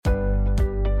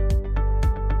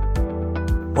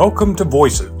Welcome to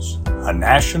Voices, a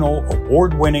national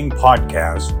award-winning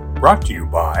podcast brought to you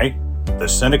by the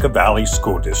Seneca Valley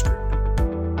School District.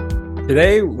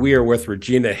 Today, we are with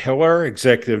Regina Hiler,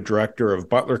 Executive Director of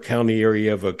Butler County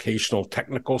Area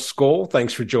Vocational-Technical School.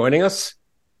 Thanks for joining us.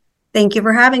 Thank you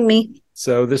for having me.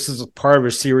 So this is a part of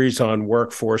a series on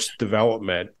workforce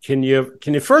development. Can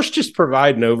you first just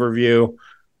provide an overview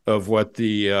of what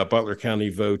the Butler County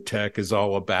Vo-Tech is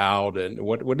all about, and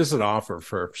what does it offer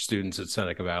for students at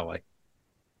Seneca Valley?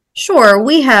 Sure.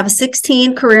 We have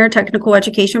 16 career and technical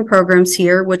education programs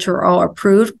here, which are all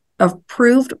approved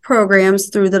programs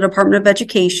through the Department of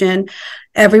Education.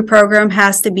 Every program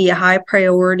has to be a high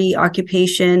priority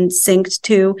occupation synced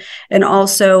to, and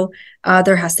also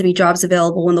there has to be jobs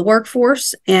available in the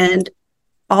workforce and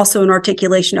also an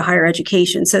articulation to higher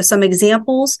education. So some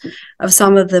examples of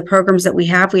some of the programs that we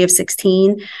have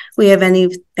 16. We have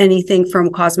anything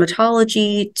from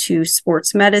cosmetology to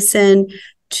sports medicine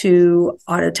to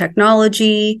auto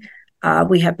technology.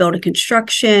 We have building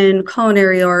construction,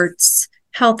 culinary arts,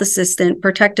 health assistant,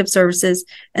 protective services,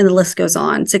 and the list goes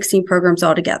on. 16 programs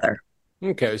altogether.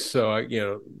 Okay, so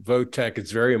Vo-Tech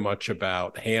is very much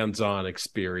about hands-on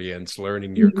experience,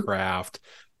 learning your craft.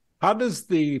 How does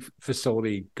the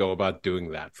facility go about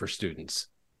doing that for students?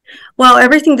 Well,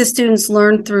 everything the students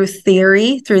learn through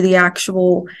theory, through the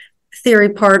actual theory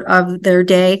part of their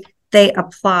day, they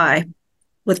apply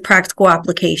with practical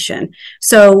application.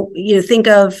 So think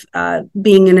of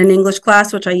being in an English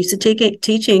class, which I used to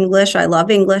teach English. I love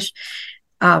English.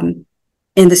 And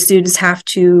the students have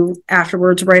to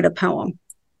afterwards write a poem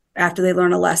after they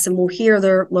learn a lesson. Well, here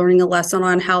they're learning a lesson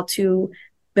on how to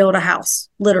build a house,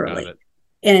 literally.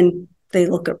 And they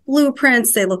look at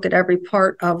blueprints, they look at every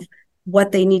part of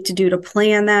what they need to do to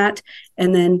plan that.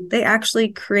 And then they actually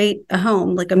create a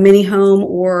home, like a mini home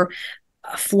or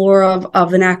a floor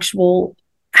of an actual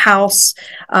house,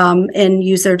 and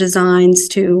use their designs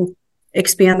to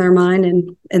expand their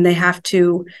mind. And they have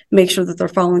to make sure that they're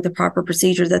following the proper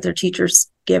procedures that their teachers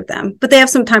give them. But they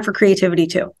have some time for creativity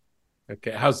too.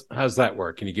 Okay. How's that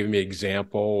work? Can you give me an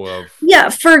example of? Yeah.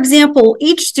 For example,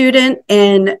 each student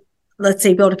in, let's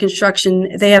say, building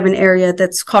construction, they have an area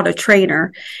that's called a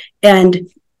trainer. And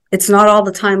it's not all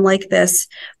the time like this,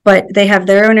 but they have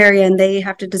their own area and they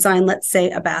have to design, let's say,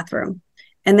 a bathroom.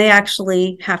 And they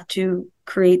actually have to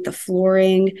create the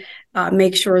flooring,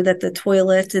 make sure that the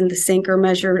toilet and the sink are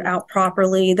measured out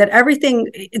properly, that everything,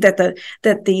 that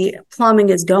the plumbing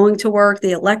is going to work,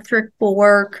 the electric will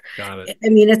work. Got it. I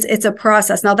mean, it's a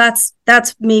process. Now that's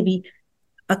maybe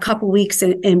a couple weeks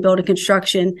in building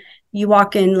construction. You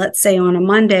walk in, let's say, on a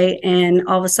Monday, and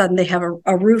all of a sudden they have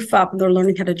a roof up and they're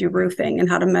learning how to do roofing and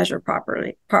how to measure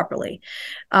properly.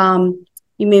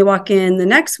 You may walk in the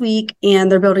next week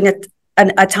and they're building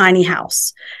a tiny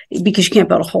house, because you can't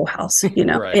build a whole house,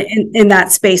 Right. in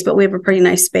that space, but we have a pretty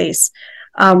nice space.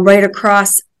 Right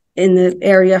across in the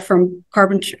area from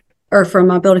carpentry or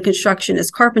from building construction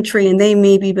is carpentry, and they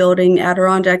may be building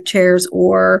Adirondack chairs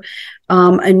or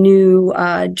a new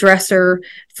dresser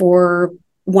for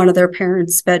one of their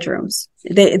parents' bedrooms.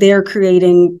 They are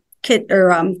creating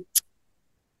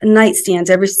nightstands.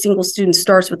 Every single student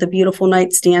starts with a beautiful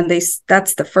nightstand.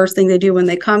 That's the first thing they do when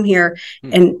they come here,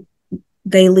 and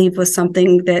they leave with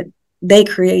something that they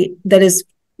create that is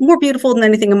more beautiful than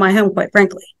anything in my home, quite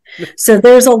frankly. So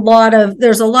there's a lot of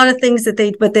things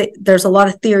that there's a lot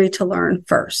of theory to learn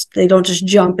first. They don't just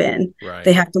jump in. Right.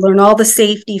 They have to learn all the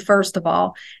safety first of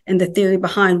all, and the theory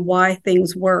behind why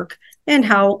things work and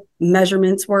how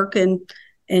measurements work and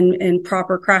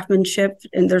proper craftsmanship.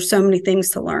 And there's so many things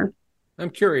to learn.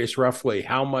 I'm curious, roughly,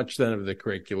 how much then of the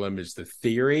curriculum is the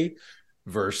theory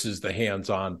versus the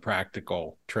hands-on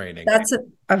practical training? That's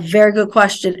a very good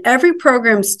question. Every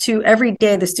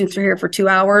day the students are here for 2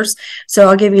 hours. So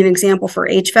I'll give you an example for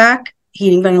HVAC,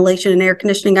 heating, ventilation, and air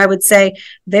conditioning. I would say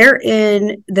they're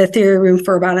in the theory room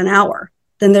for about an hour.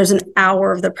 Then there's an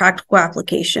hour of the practical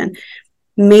application.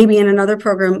 Maybe in another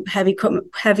program, heavy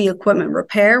equipment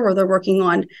repair, where they're working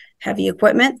on heavy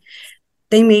equipment.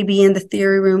 They may be in the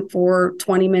theory room for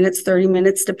 20 minutes, 30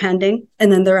 minutes, depending,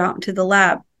 and then they're out into the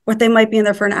lab. Or they might be in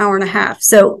there for an hour and a half.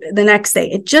 So the next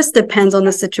day, it just depends on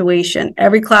the situation.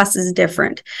 Every class is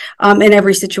different, and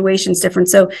every situation is different.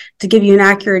 So to give you an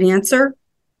accurate answer,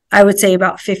 I would say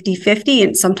about 50-50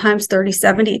 and sometimes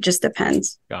 30-70. It just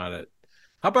depends. Got it.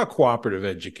 How about cooperative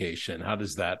education? How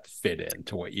does that fit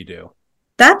into what you do?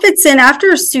 That fits in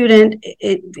after a student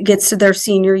it gets to their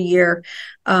senior year,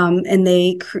 and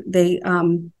they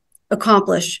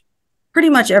accomplish pretty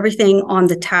much everything on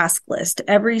the task list.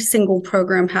 Every single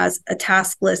program has a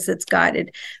task list that's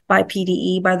guided by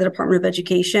PDE, by the Department of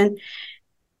Education.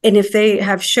 And if they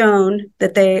have shown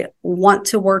that they want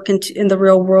to work in the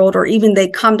real world, or even they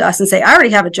come to us and say, I already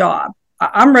have a job,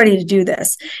 I'm ready to do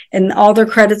this, and all their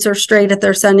credits are straight at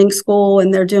their sending school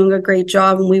and they're doing a great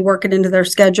job and we work it into their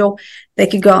schedule, they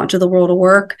could go out into the world of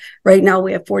work. Right now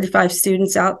we have 45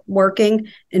 students out working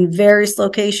in various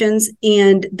locations,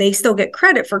 and they still get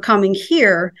credit for coming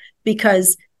here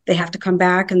because they have to come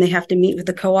back and they have to meet with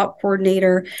the co-op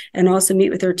coordinator and also meet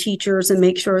with their teachers and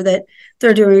make sure that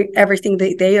they're doing everything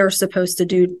that they are supposed to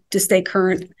do to stay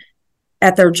current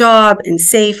at their job and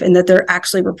safe, and that they're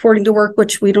actually reporting to work,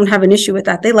 which we don't have an issue with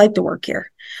that. They like to work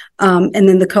here. And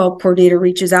then the co-op coordinator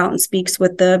reaches out and speaks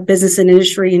with the business and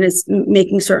industry and is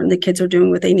making certain the kids are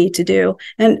doing what they need to do.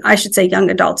 And I should say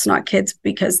young adults, not kids,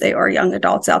 because they are young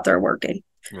adults out there working.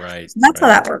 Right. So that's how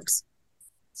that works.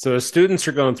 So as students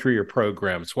are going through your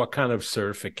programs, what kind of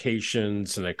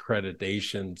certifications and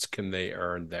accreditations can they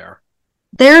earn there?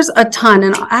 There's a ton.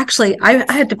 And actually, I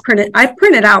had to print it. I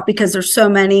print it out because there's so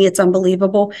many. It's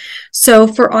unbelievable. So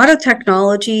for auto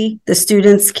technology, the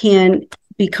students can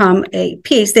become a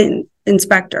PA state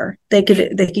inspector. They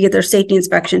could get their safety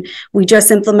inspection. We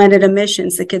just implemented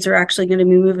emissions. The kids are actually going to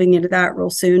be moving into that real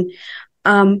soon.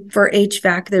 For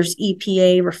HVAC, there's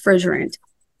EPA refrigerant.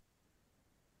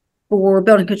 For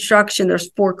building construction,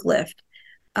 there's forklift.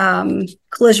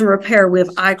 Collision repair, we have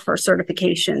ICAR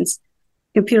certifications.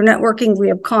 Computer networking, we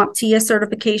have CompTIA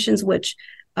certifications, which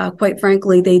quite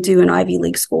frankly, they do in Ivy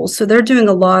League schools. So they're doing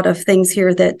a lot of things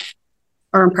here that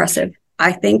are impressive,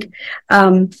 I think.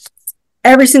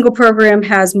 Every single program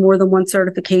has more than one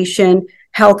certification.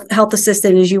 Health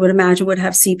assistant, as you would imagine, would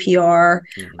have CPR,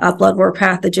 bloodborne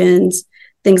pathogens,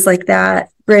 things like that.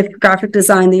 Graphic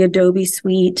design, the Adobe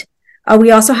suite.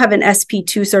 We also have an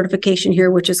SP2 certification here,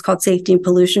 which is called Safety and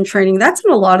Pollution Training. That's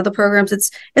in a lot of the programs.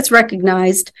 It's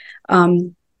recognized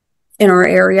in our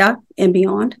area and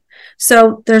beyond.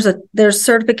 So there's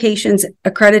certifications,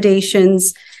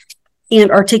 accreditations,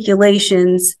 and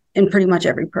articulations in pretty much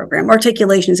every program.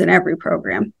 Articulations in every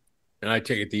program. And I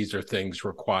take it these are things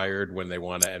required when they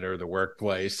want to enter the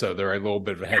workplace. So they're a little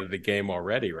bit ahead of the game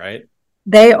already, right?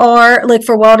 They are, like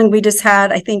for welding, we just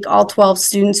had, I think, all 12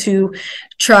 students who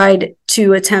tried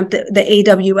to attempt the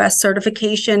AWS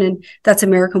certification, and that's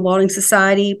American Welding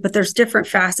Society. But there's different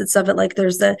facets of it. Like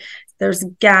there's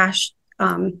gas,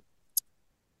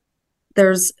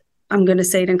 I'm going to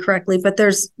say it incorrectly, but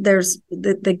there's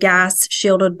the gas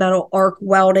shielded metal arc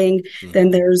welding.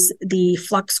 Then there's the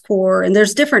flux core, and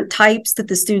there's different types that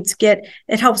the students get.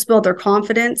 It helps build their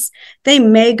confidence. They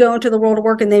may go into the world of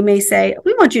work and they may say,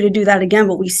 we want you to do that again,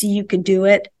 but we see you could do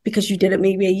it because you did it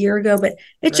maybe a year ago, but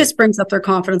it just brings up their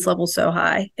confidence level so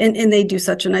high. And they do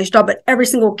such a nice job. But every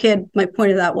single kid, my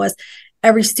point of that was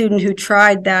every student who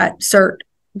tried that cert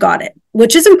got it,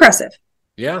 which is impressive.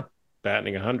 Yeah.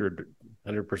 Batting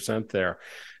 100% there.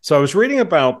 So I was reading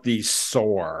about the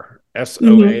SOAR,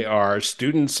 SOAR,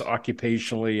 Students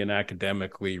Occupationally and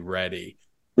Academically Ready.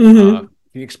 Can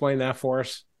you explain that for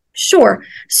us? Sure.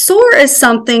 SOAR is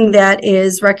something that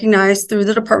is recognized through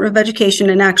the Department of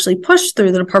Education and actually pushed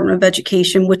through the Department of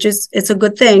Education, which is, it's a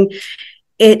good thing.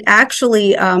 It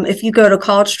actually, if you go to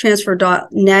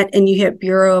collegetransfer.net and you hit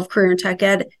Bureau of Career and Tech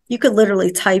Ed, you could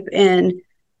literally type in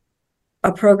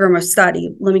a program of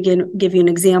study. Let me give you an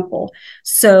example.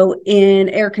 So in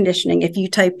air conditioning, if you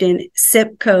typed in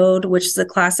SIP code, which is a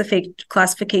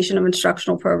classification of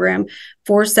instructional program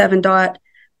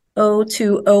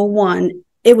 47.0201,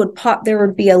 it would pop, there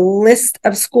would be a list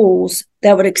of schools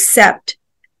that would accept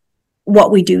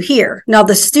what we do here. Now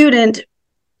the student,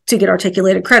 to get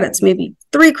articulated credits, maybe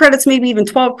 3 credits, maybe even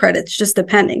 12 credits, just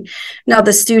depending. Now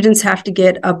the students have to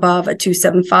get above a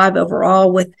 275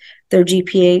 overall with their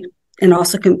GPA, and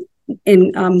also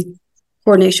in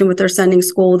coordination with their sending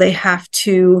school, they have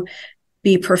to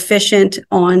be proficient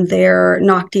on their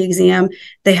NOCTI exam.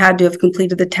 They had to have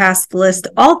completed the task list,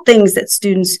 all things that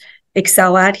students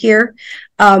excel at here.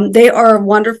 They are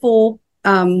wonderful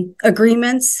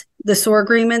agreements, the SOAR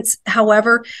agreements.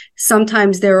 However,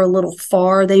 sometimes they're a little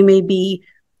far. The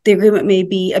agreement may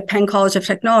be at Penn College of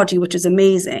Technology, which is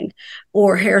amazing,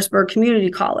 or Harrisburg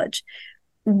Community College.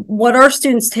 What our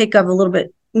students take advantage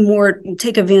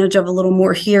of a little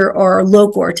more here are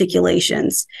local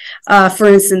articulations. For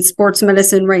instance, sports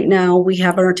medicine right now, we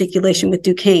have an articulation with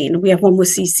Duquesne. We have one with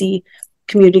CC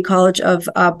Community College of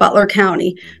Butler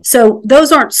County. So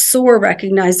those aren't SOAR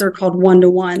recognized. They're called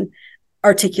one-to-one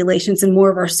articulations, and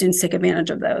more of our students take advantage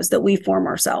of those that we form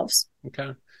ourselves.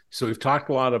 Okay. So we've talked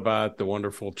a lot about the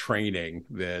wonderful training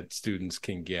that students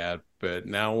can get, but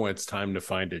now it's time to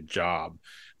find a job.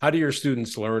 How do your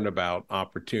students learn about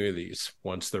opportunities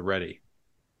once they're ready?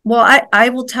 Well, I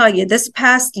will tell you, this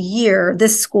past year,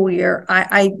 this school year,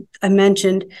 I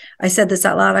said this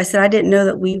out loud. I said, I didn't know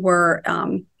that we were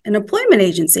an employment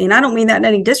agency. And I don't mean that in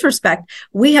any disrespect.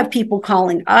 We have people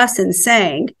calling us and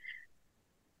saying,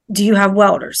 do you have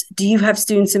welders? Do you have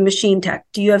students in machine tech?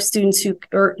 Do you have students who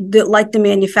like the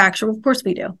manufacturer? Of course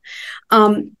we do.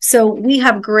 So we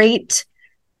have great,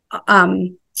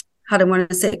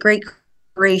 great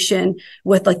collaboration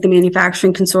with like the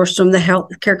manufacturing consortium, the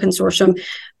healthcare consortium,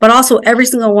 but also every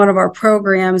single one of our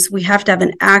programs, we have to have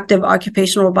an active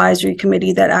occupational advisory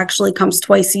committee that actually comes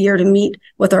twice a year to meet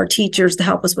with our teachers to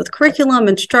help us with curriculum,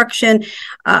 instruction,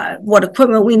 what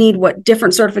equipment we need, what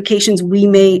different certifications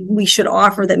we should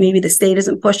offer that maybe the state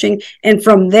isn't pushing. And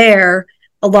from there,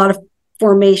 a lot of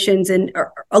formations and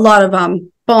a lot of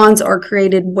bonds are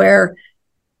created where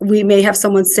we may have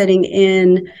someone sitting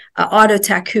in auto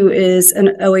tech who is an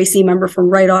OAC member from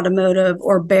Wright Automotive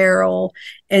or Barrel,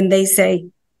 and they say,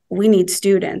 we need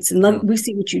students and we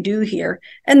see what you do here.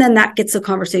 And then that gets the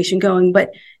conversation going.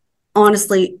 But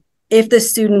honestly, if the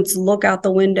students look out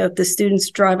the window, if the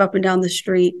students drive up and down the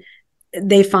street,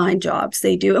 they find jobs.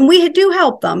 They do. And we do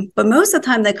help them. But most of the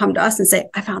time they come to us and say,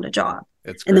 I found a job.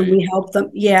 That's great. And then we help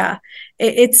them. Yeah.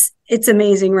 It's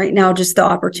amazing right now, just the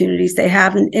opportunities they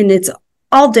have. And it's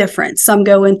all different. Some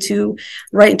go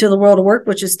right into the world of work,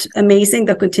 which is amazing.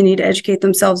 They'll continue to educate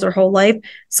themselves their whole life.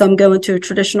 Some go into a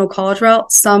traditional college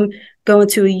route. Some go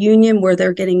into a union where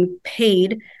they're getting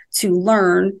paid to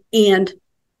learn, and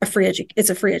it's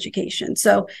a free education.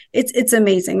 So it's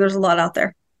amazing. There's a lot out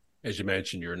there. As you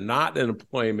mentioned, you're not an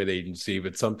employment agency,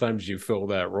 but sometimes you fill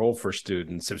that role for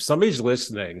students. If somebody's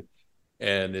listening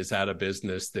and is out of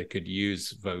business that could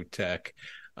use Vo-Tech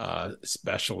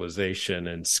specialization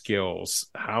and skills,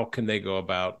 how can they go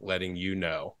about letting you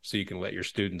know so you can let your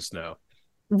students know?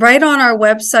 Right on our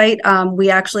website,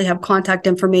 we actually have contact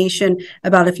information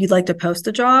about if you'd like to post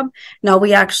a job. Now,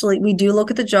 we do look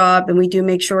at the job and we do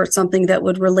make sure it's something that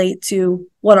would relate to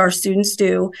what our students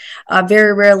do.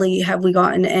 Very rarely have we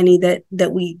gotten any that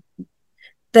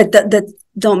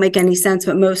don't make any sense,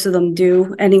 but most of them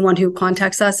do. Anyone who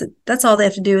contacts us, that's all they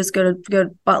have to do is go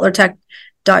to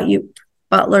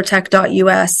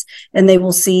butlertech.us, and they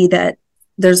will see that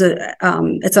there's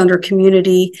it's under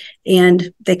community,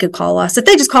 and they could call us. If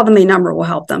they just call the main number, we'll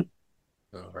help them.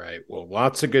 All right. Well,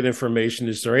 lots of good information.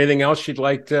 Is there anything else you'd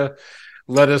like to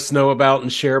let us know about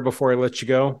and share before I let you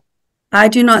go? I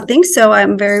do not think so.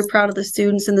 I'm very proud of the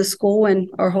students in the school, and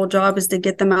our whole job is to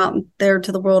get them out there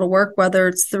to the world of work, whether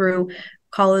it's through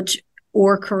college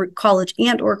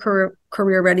and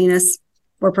career readiness.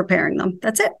 We're preparing them.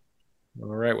 That's it. All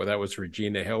right. Well, that was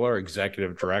Regina Hiler,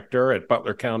 Executive Director at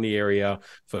Butler County Area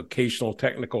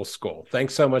Vocational-Technical School.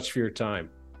 Thanks so much for your time.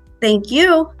 Thank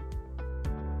you.